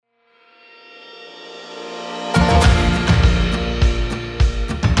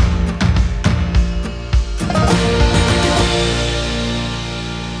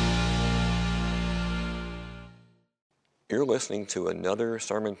listening to another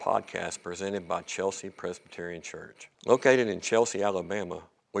sermon podcast presented by Chelsea Presbyterian Church. Located in Chelsea, Alabama,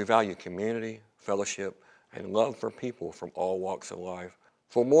 we value community, fellowship, and love for people from all walks of life.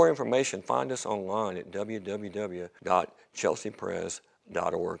 For more information, find us online at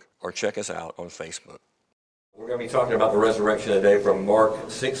www.chelseapres.org or check us out on Facebook. We're going to be talking about the resurrection today from Mark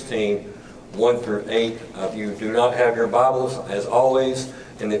 16, 1 through 8. If you do not have your Bibles, as always,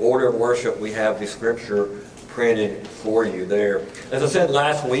 in the order of worship, we have the scripture printed for you there. As I said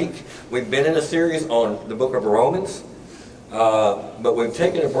last week, we've been in a series on the book of Romans, but we've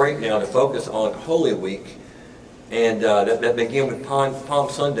taken a break now to focus on Holy Week, and that began with Palm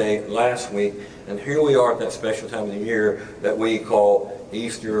Sunday last week, and here we are at that special time of the year that we call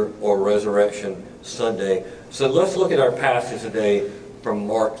Easter or Resurrection Sunday. So let's look at our passage today from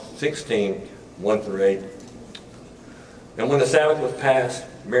Mark 16, 1 through 8. And when the Sabbath was past,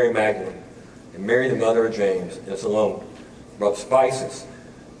 Mary Magdalene and Mary the mother of James and Salome brought spices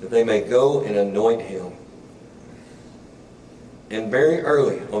that they may go and anoint him. And very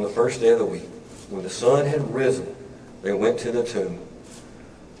early on the first day of the week, when the sun had risen, they went to the tomb.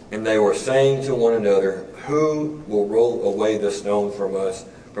 And they were saying to one another, "Who will roll away the stone from us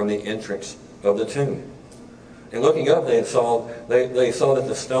from the entrance of the tomb?" And looking up, they saw that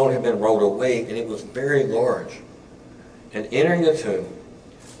the stone had been rolled away, and it was very large. And entering the tomb,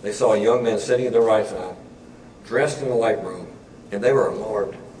 they saw a young man sitting at the right side, dressed in a white robe, and they were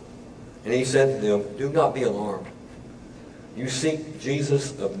alarmed. And he said to them, "Do not be alarmed. You seek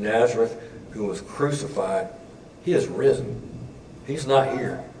Jesus of Nazareth, who was crucified. He is risen. He's not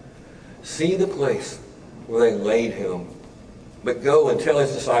here. See the place where they laid him. But go and tell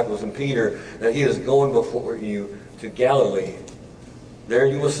his disciples and Peter that he is going before you to Galilee. There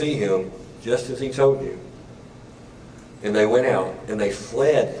you will see him, just as he told you." And they went out, and they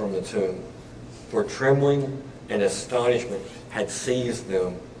fled from the tomb, for trembling and astonishment had seized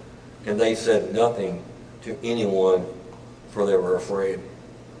them, and they said nothing to anyone, for they were afraid.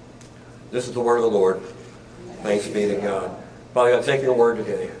 This is the word of the Lord. Thanks be to God. Father God, take your word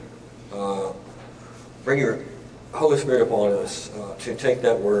today. Bring your Holy Spirit upon us to take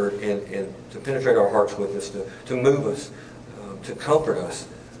that word and to penetrate our hearts with us, to move us, to comfort us,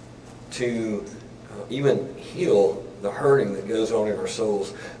 to even heal the hurting that goes on in our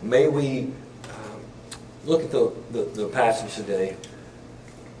souls. May we look at the passage today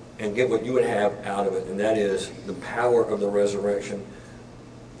and get what you would have out of it, and that is the power of the resurrection,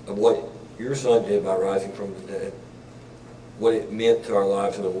 of what your Son did by rising from the dead, what it meant to our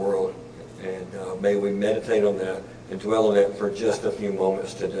lives in the world. And may we meditate on that and dwell on that for just a few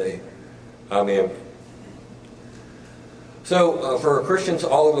moments today. Amen. So for Christians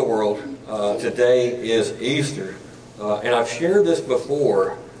all over the world, today is Easter. And I've shared this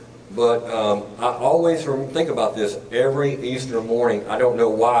before, but I always think about this every Easter morning. I don't know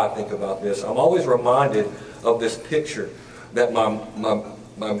why I think about this. I'm always reminded of this picture that my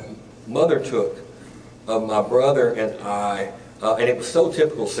mother took of my brother and I, and it was so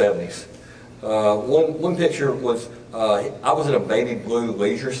typical 70s. One picture was, I was in a baby blue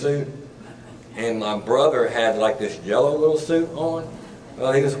leisure suit, and my brother had like this yellow little suit on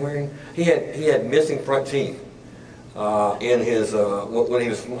he was wearing. He had missing front teeth in his when he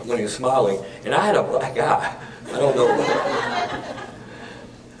was smiling, and I had a black eye. I don't know why.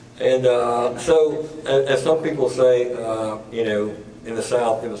 And so, as some people say, in the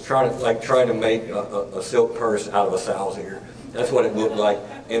South, it was trying to make a silk purse out of a sow's ear. That's what it looked like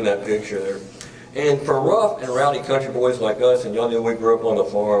in that picture there. And for rough and rowdy country boys like us, and y'all knew we grew up on the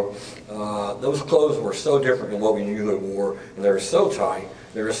farm, those clothes were so different than what we usually wore, and they were so tight,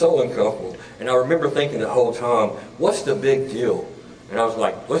 they were so uncomfortable. And I remember thinking the whole time, what's the big deal? And I was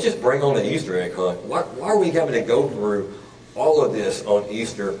like, let's just bring on the Easter egg hunt. Why are we having to go through all of this on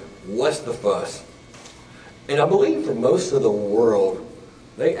Easter? What's the fuss? And I believe for most of the world,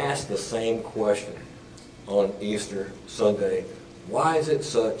 they ask the same question on Easter Sunday. Why is it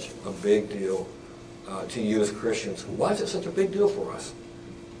such a big deal to you as Christians? Why is it such a big deal for us?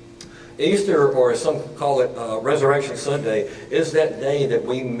 Easter, or as some call it, Resurrection Sunday, is that day that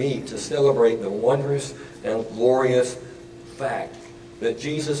we meet to celebrate the wondrous and glorious fact that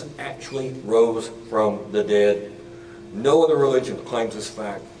Jesus actually rose from the dead. No other religion claims this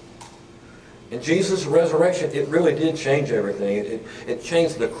fact. And Jesus' resurrection, it really did change everything. It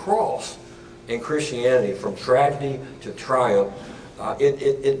changed the cross in Christianity from tragedy to triumph.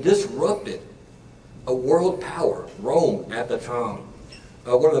 It disrupted a world power, Rome at the time,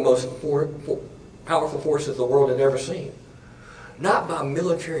 one of the most powerful forces the world had ever seen. Not by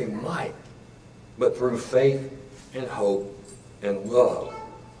military might, but through faith and hope and love.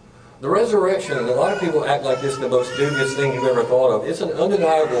 The resurrection, and a lot of people act like this is the most dubious thing you've ever thought of. It's an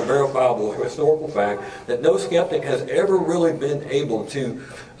undeniable, verifiable, historical fact that no skeptic has ever really been able to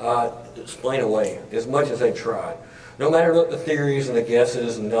explain away as much as they tried. No matter what the theories and the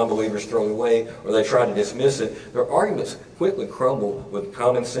guesses and non-believers throw away or they try to dismiss it, their arguments quickly crumble with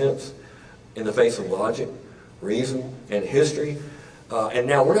common sense in the face of logic, reason, and history. And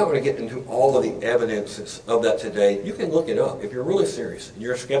now we're not going to get into all of the evidences of that today. You can look it up if you're really serious and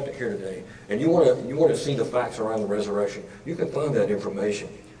you're a skeptic here today, and you want to see the facts around the resurrection. You can find that information.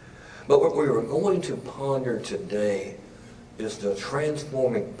 But what we are going to ponder today is the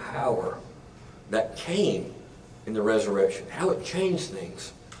transforming power that came in the resurrection, how it changed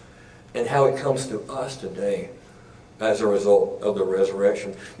things, and how it comes to us today as a result of the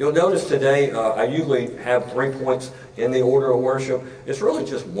resurrection. You'll notice today I usually have 3 points in the order of worship. It's really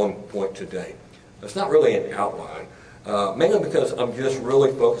just 1 point today. It's not really an outline, mainly because I'm just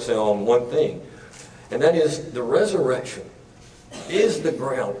really focusing on one thing, and that is the resurrection is the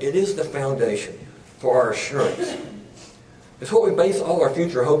ground, it is the foundation for our assurance. It's what we base all our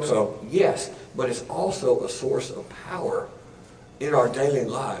future hopes on, yes, but it's also a source of power in our daily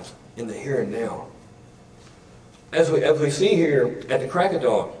lives, in the here and now. As we see here, at the crack of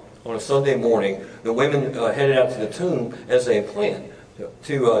dawn on a Sunday morning, the women headed out to the tomb as they had planned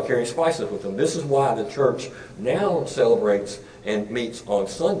to carry spices with them. This is why the church now celebrates and meets on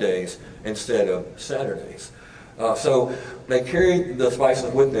Sundays instead of Saturdays. So they carried the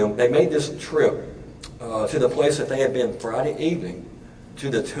spices with them. They made this trip to the place that they had been Friday evening, to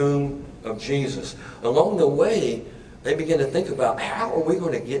the tomb of Jesus. Along the way, they began to think about, how are we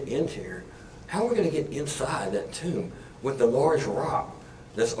going to get into here? How are we going to get inside that tomb with the large rock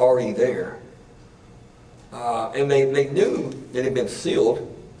that's already there? And they knew that it had been sealed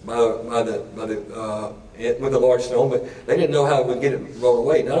with a large stone, but they didn't know how it would get it rolled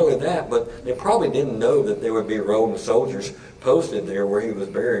away. Not only that, but they probably didn't know that there would be Roman soldiers posted there where he was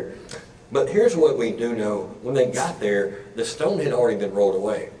buried. But here's what we do know. When they got there, the stone had already been rolled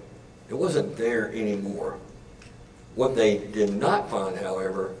away. It wasn't there anymore. What they did not find,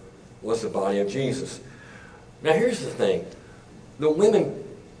 however, was the body of Jesus. Now here's the thing. The women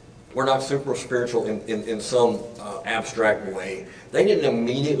were not super spiritual in some abstract way. They didn't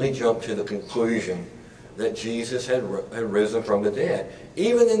immediately jump to the conclusion that Jesus had risen from the dead.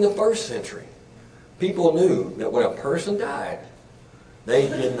 Even in the first century, people knew that when a person died, they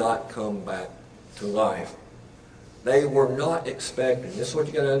did not come back to life. They were not expecting, this is what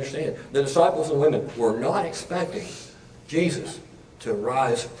you got to understand, the disciples and women were not expecting Jesus to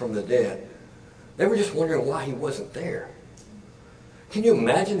rise from the dead. They were just wondering why he wasn't there. Can you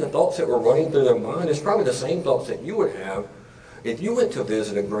imagine the thoughts that were running through their mind? It's probably the same thoughts that you would have if you went to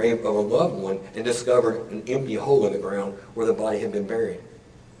visit a grave of a loved one and discovered an empty hole in the ground where the body had been buried.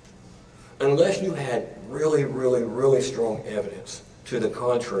 Unless you had really, really, really strong evidence to the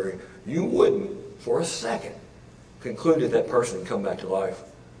contrary, you wouldn't, for a second, conclude that person had come back to life.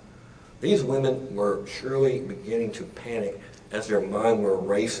 These women were surely beginning to panic as their mind were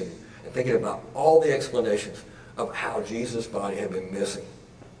racing and thinking about all the explanations of how Jesus' body had been missing.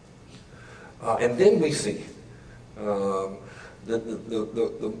 And then we see the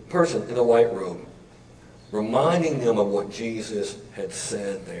person in the white robe reminding them of what Jesus had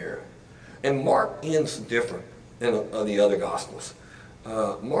said there. And Mark ends different than the other Gospels.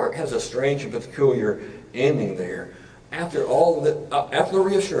 Mark has a strange and peculiar ending there. After the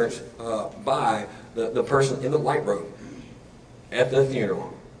reassurance by the person in the white robe at the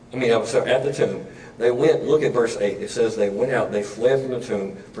funeral, at the tomb, they went, look at verse 8, it says they went out, they fled from the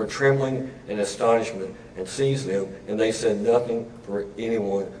tomb for trembling and astonishment, and seized them, and they said nothing for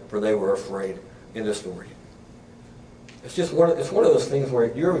anyone, for they were afraid. In the story. It's just one of those things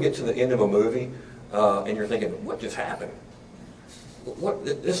where you ever get to the end of a movie and you're thinking, what just happened?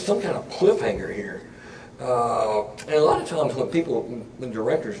 There's some kind of cliffhanger here. And a lot of times when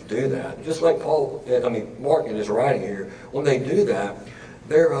directors do that, just like Mark in his writing here, when they do that,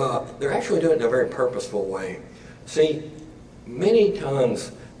 they're actually doing it in a very purposeful way. See, many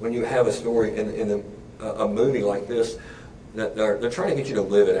times when you have a story in a movie like this, that they're trying to get you to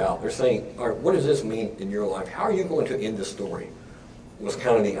live it out. They're saying, all right, what does this mean in your life? How are you going to end the story? Was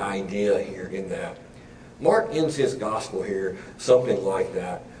kind of the idea here in that. Mark ends his gospel here something like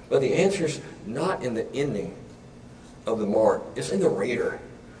that. But the answer's not in the ending of the Mark. It's in the reader.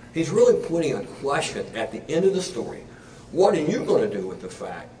 He's really putting a question at the end of the story. What are you going to do with the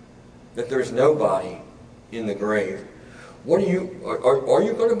fact that there's nobody in the grave? Are you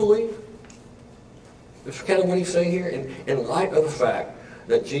going to believe? That's kind of what he's saying here. In light of the fact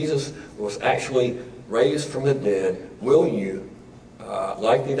that Jesus was actually raised from the dead, will you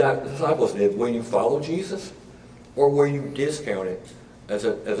like the disciples did, will you follow Jesus? Or will you discount it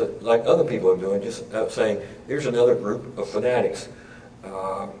like other people are doing, just saying, here's another group of fanatics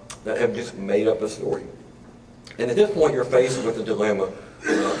that have just made up a story. And at this point, you're faced with a dilemma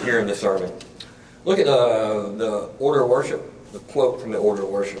here in the sermon. Look at the Order of Worship, the quote from the Order of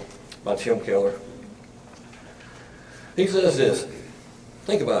Worship by Tim Keller. He says this,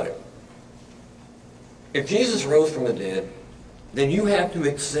 think about it. If Jesus rose from the dead, then you have to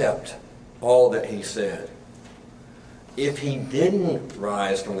accept all that he said. If he didn't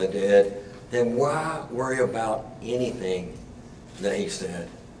rise from the dead, then why worry about anything that he said?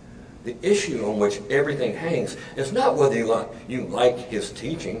 The issue on which everything hangs is not whether you like his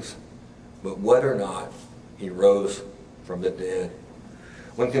teachings, but whether or not he rose from the dead.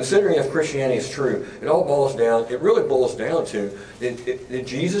 When considering if Christianity is true, it really boils down to, did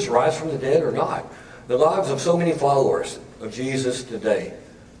Jesus rise from the dead or not? The lives of so many followers of Jesus today,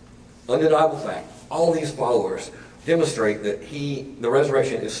 undeniable fact, all these followers demonstrate that the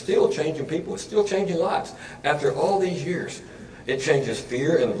resurrection is still changing people, it's still changing lives. After all these years, it changes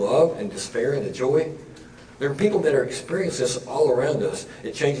fear and love and despair and joy. There are people that are experiencing this all around us.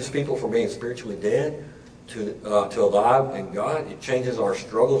 It changes people from being spiritually dead to alive in God. It changes our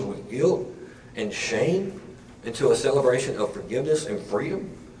struggles with guilt and shame into a celebration of forgiveness and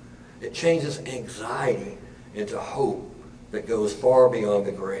freedom. It changes anxiety into hope that goes far beyond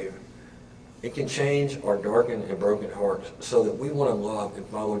the grave. It can change our darkened and broken hearts so that we want to love and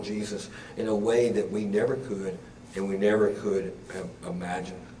follow Jesus in a way that we never could and we never could have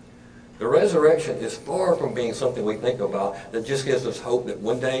imagined. The resurrection is far from being something we think about that just gives us hope that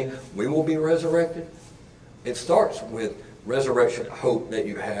one day we will be resurrected. It starts with resurrection hope that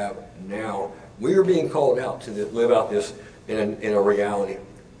you have now. We are being called out to live out this in a reality,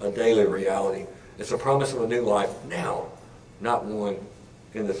 a daily reality. It's a promise of a new life now, not one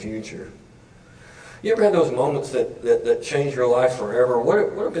in the future. You ever had those moments that change your life forever?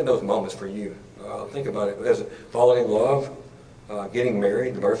 What have been those moments for you? Think about it. As falling in love, getting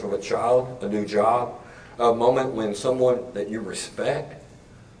married, the birth of a child, a new job, a moment when someone that you respect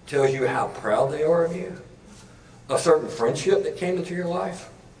tells you how proud they are of you, a certain friendship that came into your life,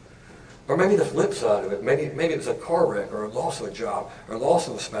 or maybe the flip side of it. Maybe it's a car wreck or a loss of a job or loss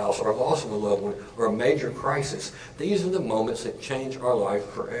of a spouse or a loss of a loved one or a major crisis. These are the moments that change our life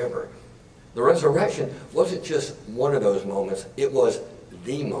forever. The resurrection wasn't just one of those moments. It was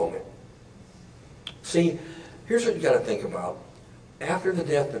the moment. See, here's what you got to think about. After the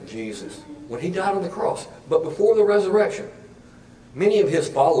death of Jesus, when he died on the cross, but before the resurrection, many of his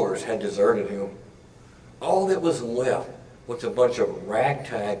followers had deserted him. All that was left was a bunch of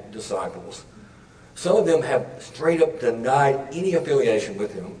ragtag disciples. Some of them have straight up denied any affiliation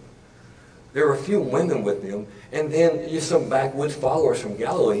with him. There were a few women with him, and then just some backwoods followers from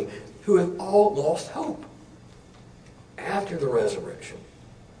Galilee who have all lost hope. After the resurrection,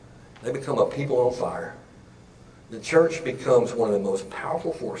 they become a people on fire. The church becomes one of the most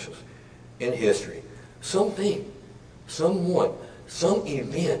powerful forces in history. Something, someone, some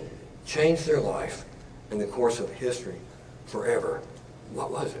event changed their life in the course of history forever.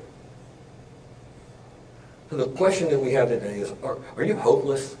 What was it? So the question that we have today is, are you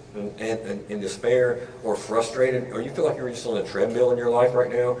hopeless and in despair or frustrated? Or you feel like you're just on a treadmill in your life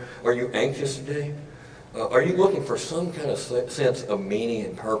right now? Are you anxious today? Are you looking for some kind of sense of meaning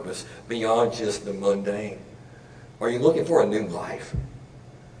and purpose beyond just the mundane? Are you looking for a new life?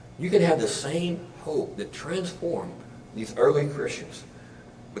 You can have the same hope that transformed these early Christians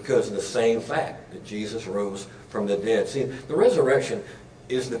because of the same fact that Jesus rose from the dead. See, the resurrection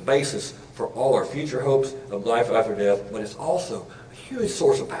is the basis for all our future hopes of life after death, but it's also a huge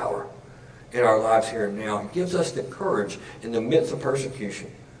source of power in our lives here and now. It gives us the courage in the midst of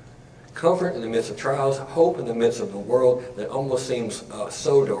persecution, comfort in the midst of trials, hope in the midst of the world that almost seems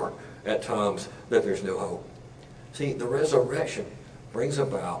so dark at times that there's no hope. See, the resurrection brings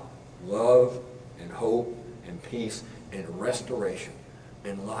about love and hope and peace and restoration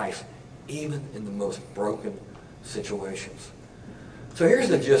and life, even in the most broken situations. So here's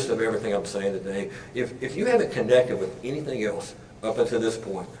the gist of everything I'm saying today. If you haven't connected with anything else up until this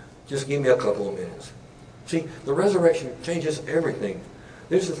point, just give me a couple of minutes. See, the resurrection changes everything.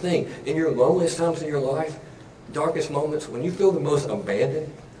 There's the thing, in your loneliest times in your life, darkest moments, when you feel the most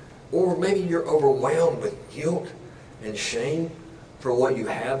abandoned, or maybe you're overwhelmed with guilt and shame for what you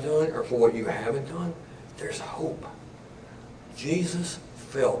have done or for what you haven't done, there's hope. Jesus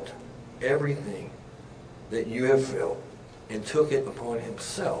felt everything that you have felt and took it upon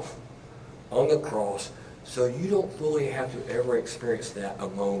himself on the cross so you don't fully have to ever experience that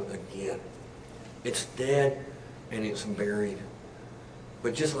alone again. It's dead and it's buried.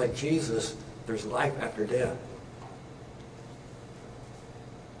 But just like Jesus, there's life after death.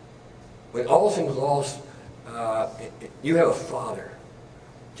 When all seems lost, you have a Father.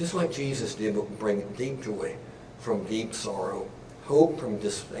 Just like Jesus did, but bring deep joy from deep sorrow, hope from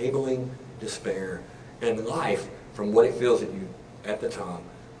disabling despair, and life from what it feels at the time,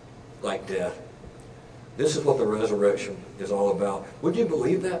 like death. This is what the resurrection is all about. Would you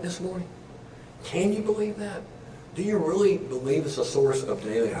believe that this morning? Can you believe that? Do you really believe it's a source of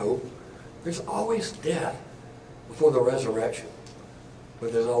daily hope? There's always death before the resurrection,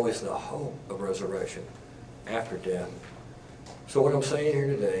 but there's always the hope of resurrection after death. So what I'm saying here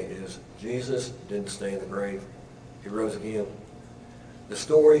today is Jesus didn't stay in the grave. He rose again. The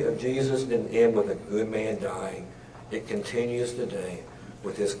story of Jesus didn't end with a good man dying. It continues today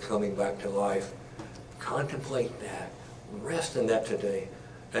with his coming back to life. Contemplate that. Rest in that today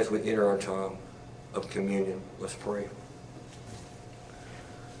as we enter our time of communion. Let's pray.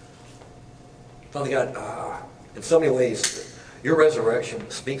 Father God, in so many ways, your resurrection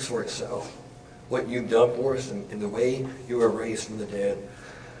speaks for itself. What you've done for us and the way you were raised from the dead.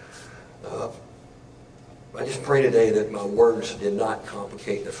 I just pray today that my words did not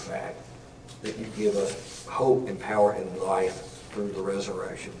complicate the fact that you give us hope and power and life through the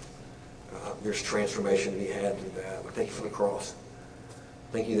resurrection. There's transformation to be had through that. Thank you for the cross.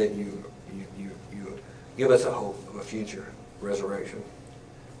 Thank you that you give us a hope of a future resurrection.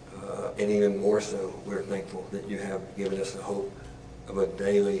 And even more so, we're thankful that you have given us the hope of a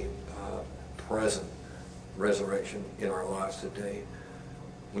daily, present resurrection in our lives today.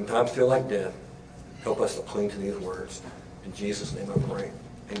 When times feel like death, help us to cling to these words. In Jesus' name I pray.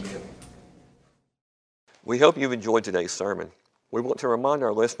 Amen. We hope you've enjoyed today's sermon. We want to remind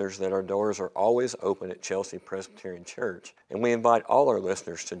our listeners that our doors are always open at Chelsea Presbyterian Church, and we invite all our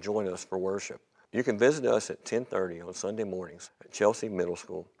listeners to join us for worship. You can visit us at 10:30 on Sunday mornings at Chelsea Middle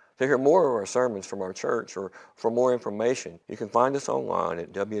School. To hear more of our sermons from our church or for more information, you can find us online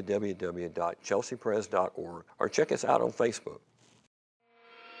at www.chelseapres.org or check us out on Facebook.